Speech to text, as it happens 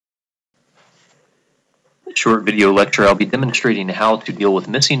this short video lecture, I'll be demonstrating how to deal with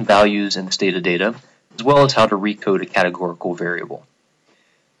missing values in Stata data, as well as how to recode a categorical variable.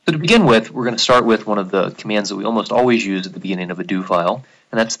 So to begin with, we're going to start with one of the commands that we almost always use at the beginning of a do file,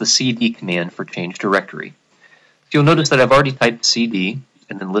 and that's the cd command for change directory. So you'll notice that I've already typed cd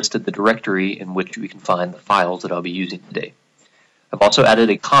and then listed the directory in which we can find the files that I'll be using today. I've also added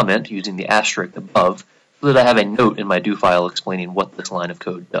a comment using the asterisk above so that I have a note in my do file explaining what this line of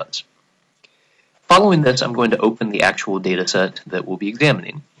code does. Following this, I'm going to open the actual data set that we'll be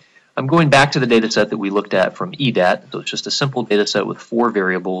examining. I'm going back to the data set that we looked at from EDAT, so it's just a simple data set with 4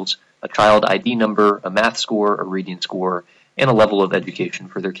 variables, a child ID number, a math score, a reading score, and a level of education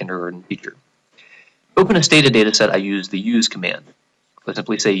for their kindergarten teacher. To open a Stata data set, I use the use command. I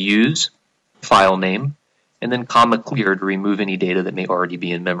simply say use, file name, and then comma clear to remove any data that may already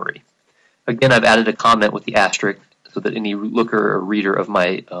be in memory. Again, I've added a comment with the asterisk so that any looker or reader of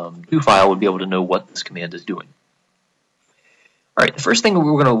my do file would be able to know what this command is doing. Alright, the first thing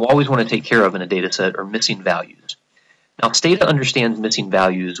we're going to always want to take care of in a data set are missing values. Now, Stata understands missing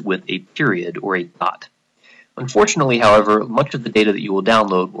values with a period or a dot. Unfortunately, however, much of the data that you will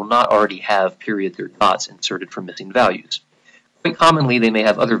download will not already have periods or dots inserted for missing values. Quite commonly, they may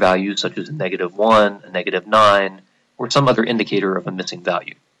have other values such as a -1, a -9, or some other indicator of a missing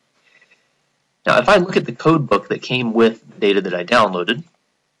value. Now, if I look at the code book that came with the data that I downloaded,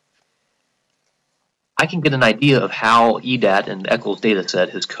 I can get an idea of how EDAT and Eccles dataset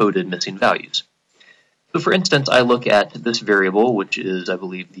has coded missing values. So for instance, I look at this variable, which is, I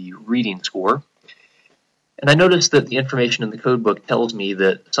believe, the reading score, and I notice that the information in the code book tells me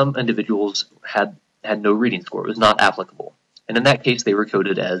that some individuals had no reading score. It was not applicable. And in that case, they were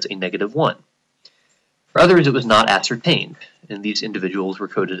coded as a -1. For others, it was not ascertained, and these individuals were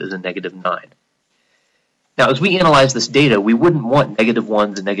coded as a -9. Now, as we analyze this data, we wouldn't want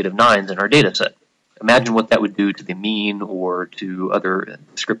 -1s and -9s in our data set. Imagine what that would do to the mean or to other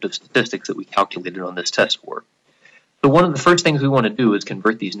descriptive statistics that we calculated on this test score. So one of the first things we want to do is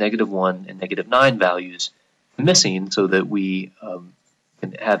convert these -1 and -9 values to missing so that we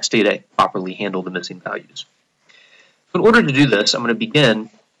can have Stata properly handle the missing values. So in order to do this, I'm going to begin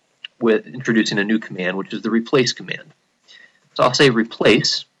with introducing a new command, which is the replace command. So I'll say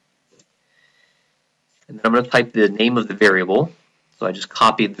replace, and then I'm going to type the name of the variable. So I just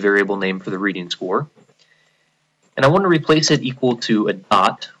copied the variable name for the reading score. And I want to replace it equal to a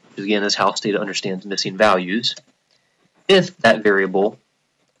dot, which again is how Stata understands missing values, if that variable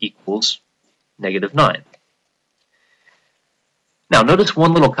equals -9. Now notice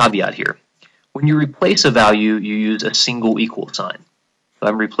one little caveat here. When you replace a value, you use a single equal sign. So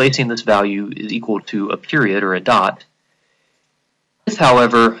I'm replacing this value is equal to a period or a dot. If,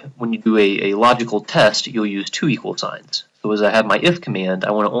 however, when you do a logical test, you'll use 2 equal signs. So as I have my if command,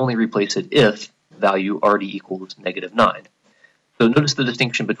 I want to only replace it if the value already equals -9. So notice the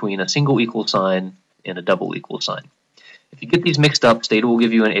distinction between a single equal sign and a double equal sign. If you get these mixed up, Stata will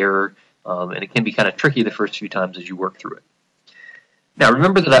give you an error, and it can be kind of tricky the first few times as you work through it. Now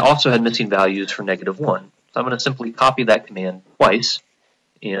remember that I also had missing values for -1, so I'm going to simply copy that command twice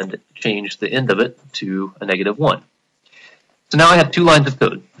and change the end of it to a -1. So now I have 2 lines of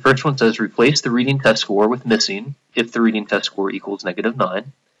code. The first one says replace the reading test score with missing if the reading test score equals -9.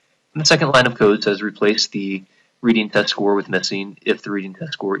 And the second line of code says replace the reading test score with missing if the reading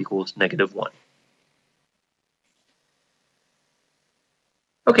test score equals -1.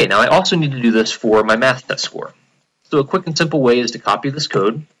 Okay, now I also need to do this for my math test score. So a quick and simple way is to copy this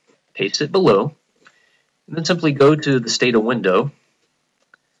code, paste it below, and then simply go to the Stata window,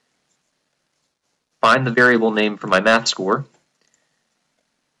 find the variable name for my math score,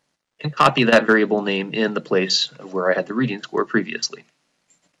 and copy that variable name in the place of where I had the reading score previously.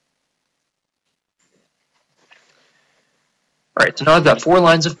 Alright, so now I've got 4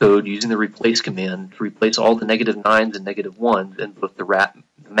 lines of code using the replace command to replace all the -9s and -1s in both the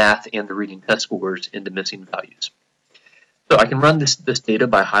math and the reading test scores into missing values. So I can run this data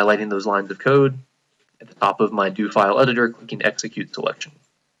by highlighting those lines of code at the top of my do file editor, clicking execute selection.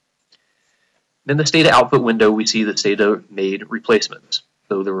 In the Stata output window, we see that Stata made replacements.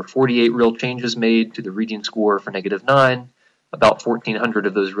 So there were 48 real changes made to the reading score for -9, about 1,400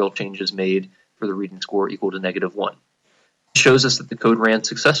 of those real changes made for the reading score equal to -1. This shows us that the code ran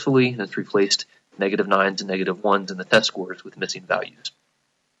successfully and it's replaced -9s and -1s in the test scores with missing values.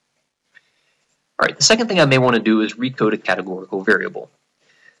 Alright, the second thing I may want to do is recode a categorical variable.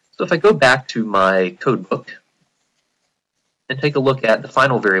 So if I go back to my code book and take a look at the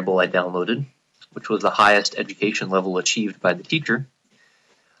final variable I downloaded, which was the highest education level achieved by the teacher,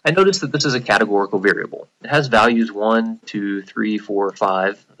 I notice that this is a categorical variable. It has values 1, 2, 3, 4,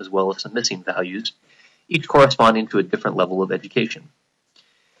 5, as well as some missing values, each corresponding to a different level of education.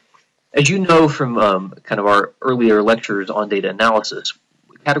 As you know from kind of our earlier lectures on data analysis,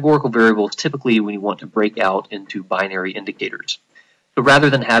 categorical variables typically we want to break out into binary indicators. So rather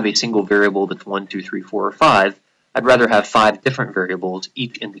than have a single variable that's 1, 2, 3, 4, or 5, I'd rather have 5 different variables,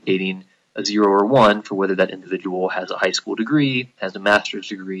 each indicating a 0 or 1 for whether that individual has a high school degree, has a master's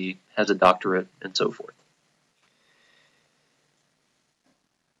degree, has a doctorate, and so forth.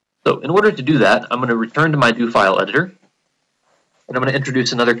 So in order to do that, I'm going to return to my do file editor, and I'm going to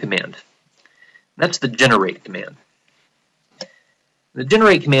introduce another command. That's the generate command. The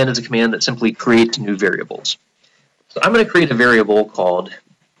generate command is a command that simply creates new variables. So I'm going to create a variable called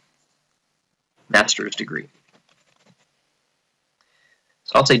master's degree.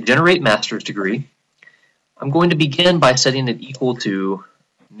 So I'll say generate master's degree. I'm going to begin by setting it equal to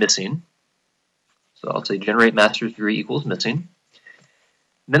missing. So I'll say generate master's degree equals missing.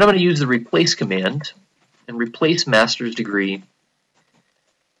 Then I'm going to use the replace command and replace master's degree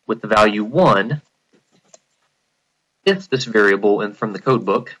with the value 1 if this variable and from the code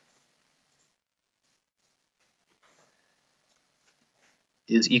book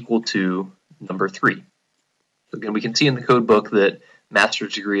is equal to number 3. So again, we can see in the code book that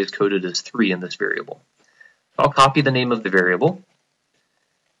master's degree is coded as 3 in this variable. So I'll copy the name of the variable.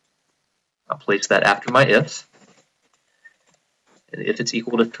 I'll place that after my if. And if it's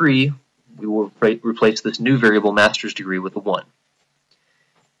equal to 3, we will replace this new variable master's degree with a 1.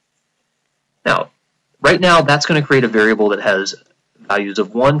 Now, right now, that's going to create a variable that has values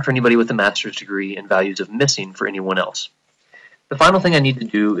of 1 for anybody with a master's degree and values of missing for anyone else. The final thing I need to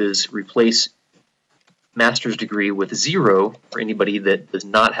do is replace master's degree with 0 for anybody that does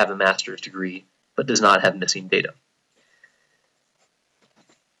not have a master's degree but does not have missing data.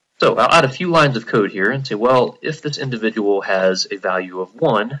 So I'll add a few lines of code here and say, well, if this individual has a value of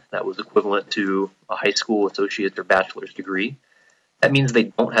 1 that was equivalent to a high school associate's or bachelor's degree, that means they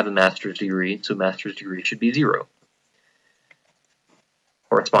don't have a master's degree, so master's degree should be 0.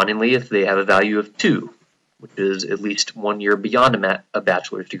 Correspondingly, if they have a value of 2, which is at least 1 year beyond a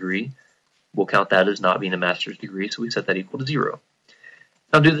bachelor's degree, we'll count that as not being a master's degree, so we set that equal to 0.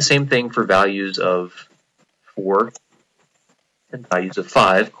 Now do the same thing for values of 4 and values of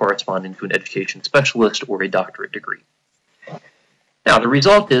 5 corresponding to an education specialist or a doctorate degree. Now the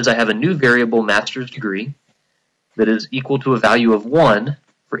result is I have a new variable master's degree that is equal to a value of 1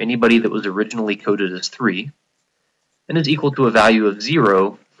 for anybody that was originally coded as 3, and is equal to a value of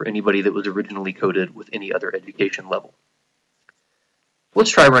 0 for anybody that was originally coded with any other education level. Let's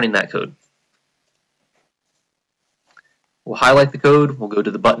try running that code. We'll highlight the code, we'll go to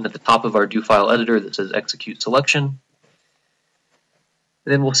the button at the top of our do file editor that says execute selection,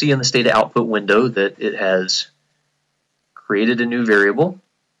 and then we'll see in the Stata output window that it has created a new variable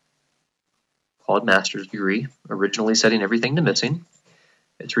called master's degree, originally setting everything to missing.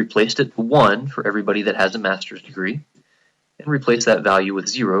 It's replaced it to 1 for everybody that has a master's degree, and replaced that value with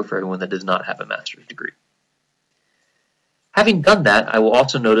 0 for everyone that does not have a master's degree. Having done that, I will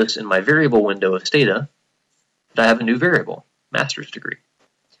also notice in my variable window of Stata that I have a new variable, master's degree.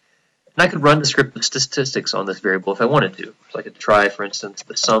 And I could run descriptive statistics on this variable if I wanted to. So I could try, for instance,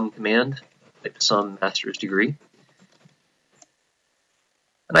 the sum command, like the sum master's degree.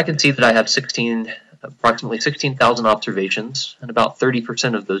 And I can see that I have approximately 16,000 observations, and about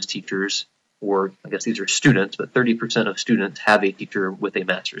 30% of those teachers, or I guess these are students, but 30% of students have a teacher with a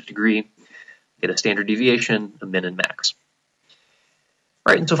master's degree, get a standard deviation, a min and max.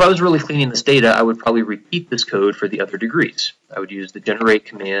 All right, and so if I was really cleaning this data, I would probably repeat this code for the other degrees. I would use the generate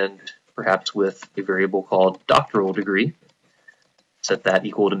command, perhaps with a variable called doctoral degree, set that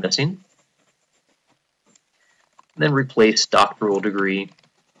equal to missing, and then replace doctoral degree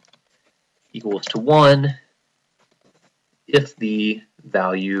equals to 1 if the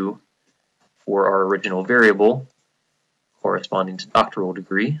value for our original variable corresponding to doctoral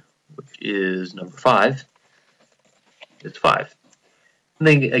degree, which is number 5, is 5. And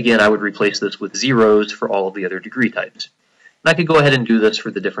then again, I would replace this with zeros for all of the other degree types. And I could go ahead and do this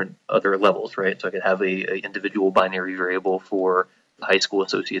for the different other levels, right? So I could have a individual binary variable for the high school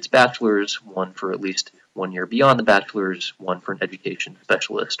associate's bachelor's, one for at least 1 year beyond the bachelor's, one for an education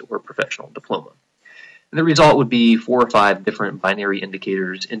specialist or professional diploma. And the result would be 4 or 5 different binary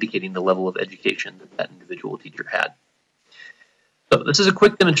indicators indicating the level of education that that individual teacher had. So this is a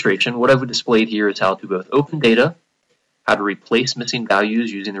quick demonstration. What I've displayed here is how to both open data, how to replace missing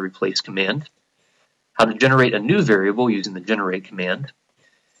values using the replace command, how to generate a new variable using the generate command,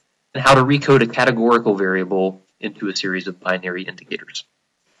 and how to recode a categorical variable into a series of binary indicators.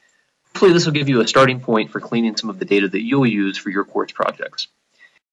 Hopefully this will give you a starting point for cleaning some of the data that you'll use for your course projects.